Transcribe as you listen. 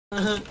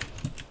I'm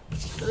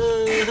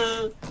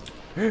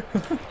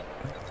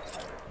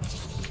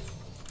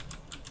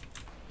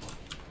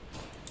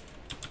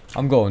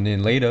going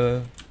in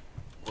later.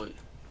 Wait,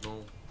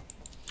 no.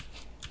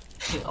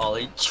 Oh,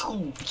 they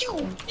chew,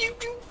 chew, chew,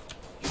 chew.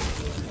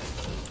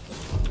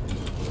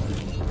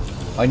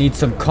 I need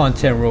some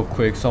content real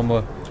quick, so I'm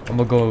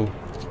gonna go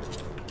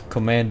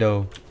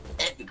commando.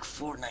 Epic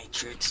Fortnite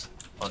tricks.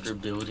 Other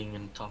building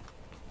and top.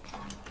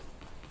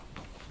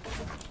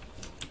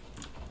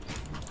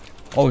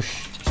 Oh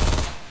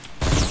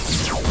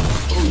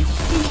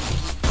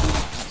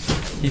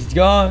he's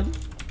gone.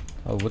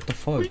 Oh, what the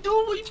fuck? What are you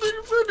doing? What you been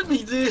in front of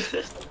me, dude?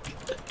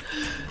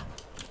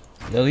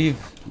 At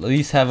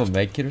least have a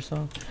medkit or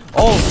something.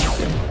 Oh,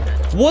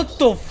 what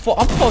the fuck?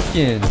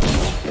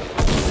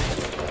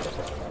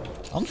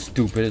 I'm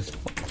stupid as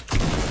fuck.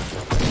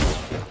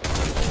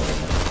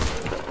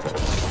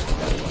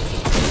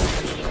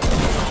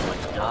 Oh my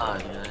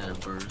god, yeah, I had a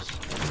burst.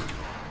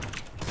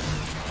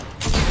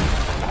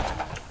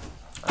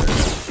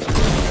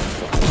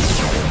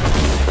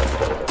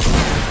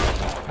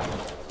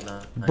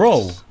 Nice.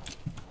 Bro.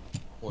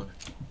 What?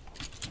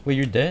 Wait,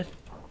 you're dead?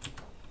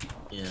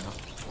 Yeah.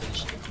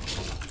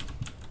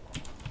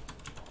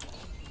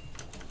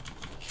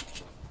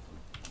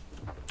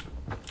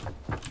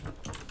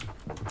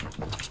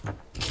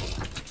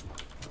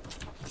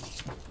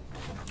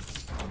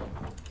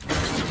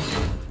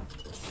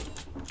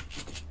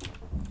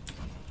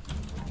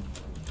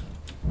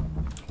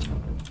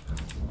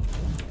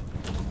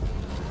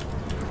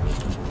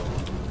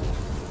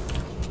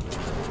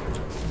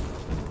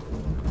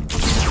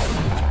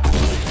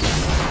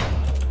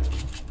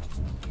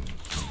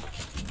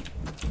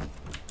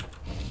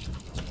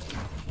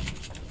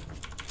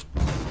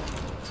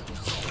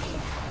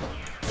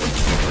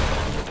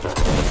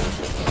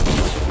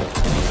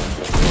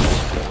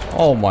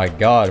 Oh my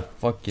god,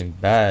 fucking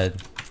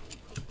bad.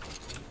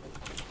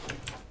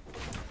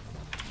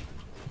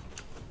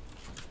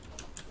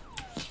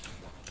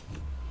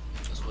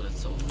 That's what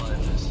it's so fun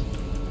is.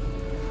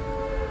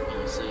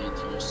 When you say it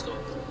to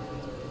yourself,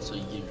 so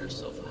you give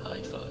yourself a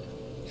high five.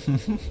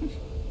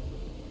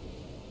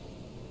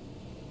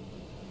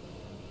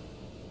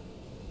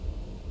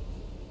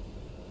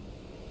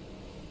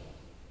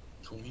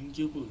 Can we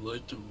give a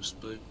like to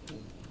respect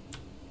women?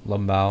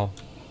 Lamau.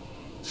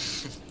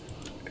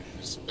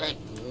 Respect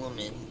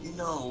woman?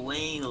 No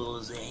way,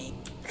 Jose.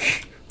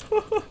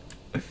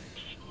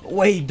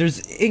 Wait,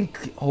 there's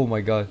ink. Oh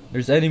my god,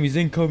 there's enemies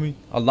incoming.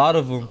 A lot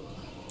of them.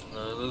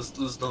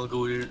 Let's not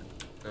go here.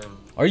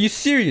 Are you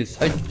serious?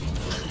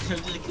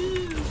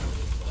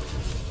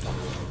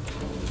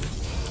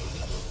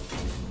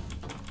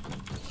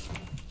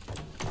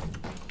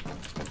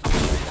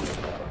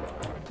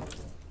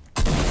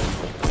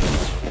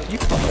 You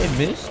probably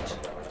missed.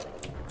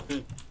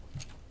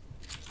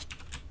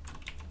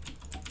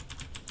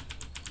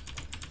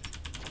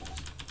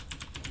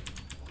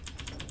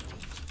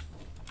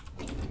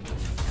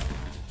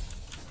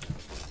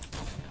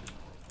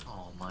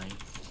 Oh my.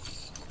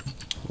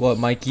 What,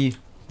 Mikey?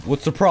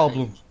 What's the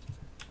problem?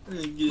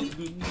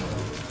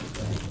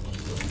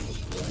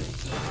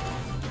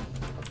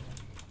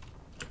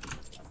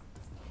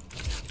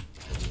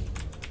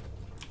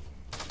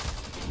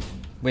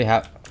 Wait,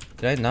 how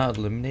did I not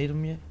eliminate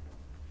him yet?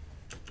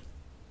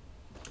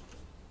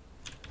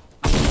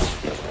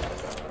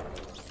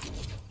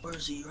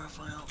 Where's he,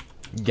 Raphael?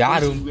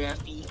 Got Where's him. he,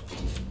 Raffy?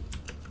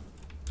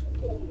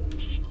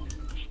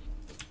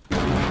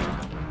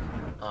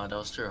 Oh, that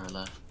was to our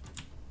left.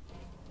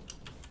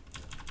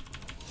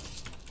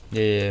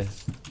 Yeah.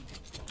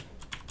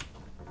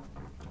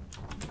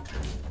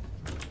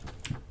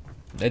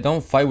 They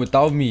don't fight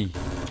without me.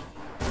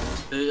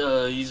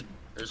 Hey,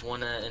 there's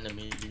one at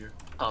enemy here.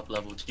 Top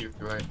level to your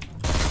right.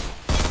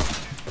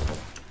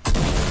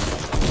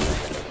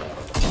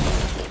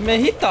 Man,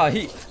 he thought,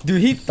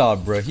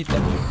 bro. He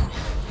thought.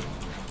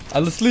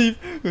 Let's leave.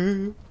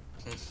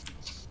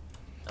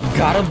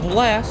 Got a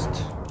blast.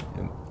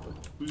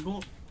 Where you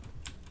going?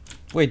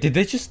 Wait, did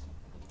they just?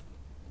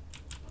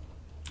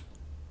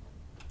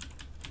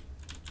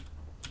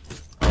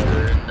 Oh,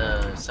 they're in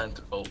the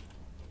center. Oh.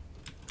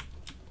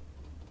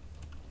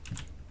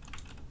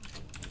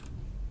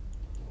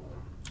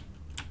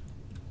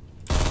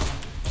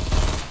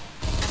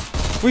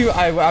 Wait,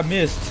 I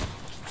missed.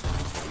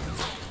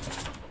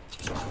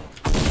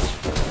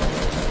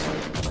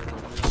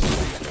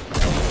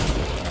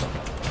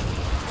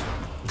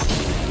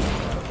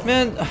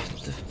 Man,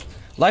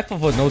 life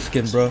of a no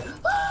skin, bro.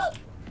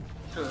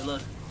 Sure,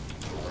 look.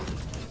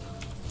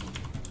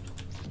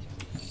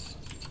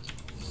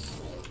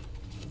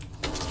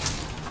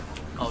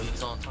 Oh,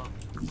 he's on top.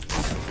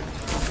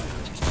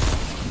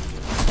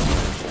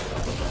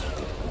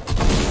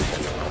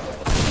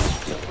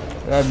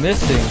 I'm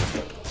missing.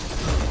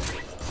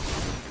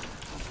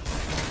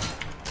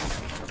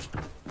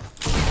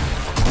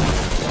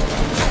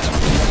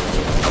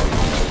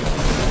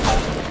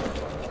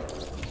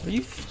 Are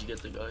you? Did you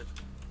get the guy?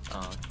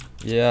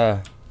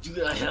 Yeah.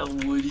 I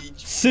have Woody.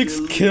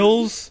 6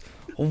 kills?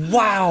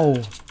 Wow.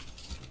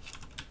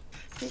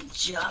 Good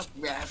job,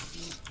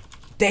 Rafi.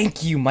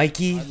 Thank you,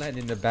 Mikey. I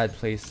landed in a bad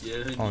place.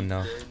 Yeah, Oh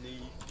no.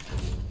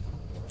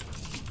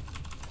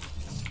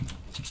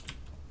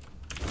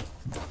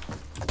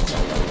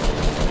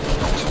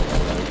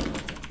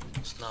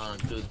 It's not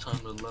a good time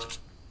to learn.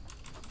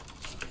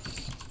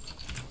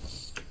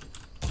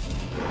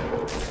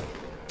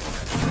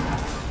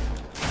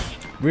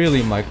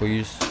 Really, Michael,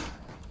 you just...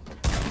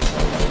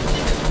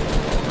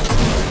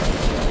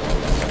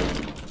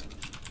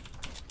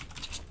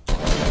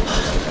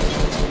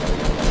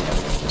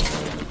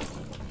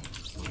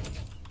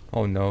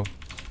 Oh no.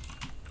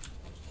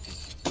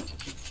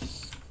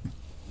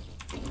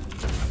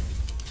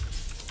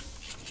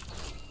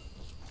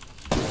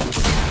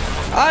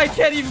 I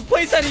can't even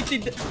place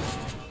anything.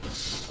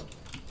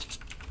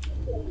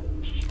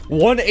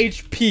 1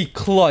 HP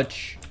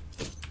clutch.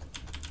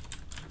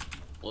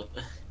 What?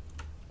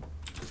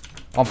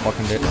 I'm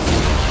fucking dead.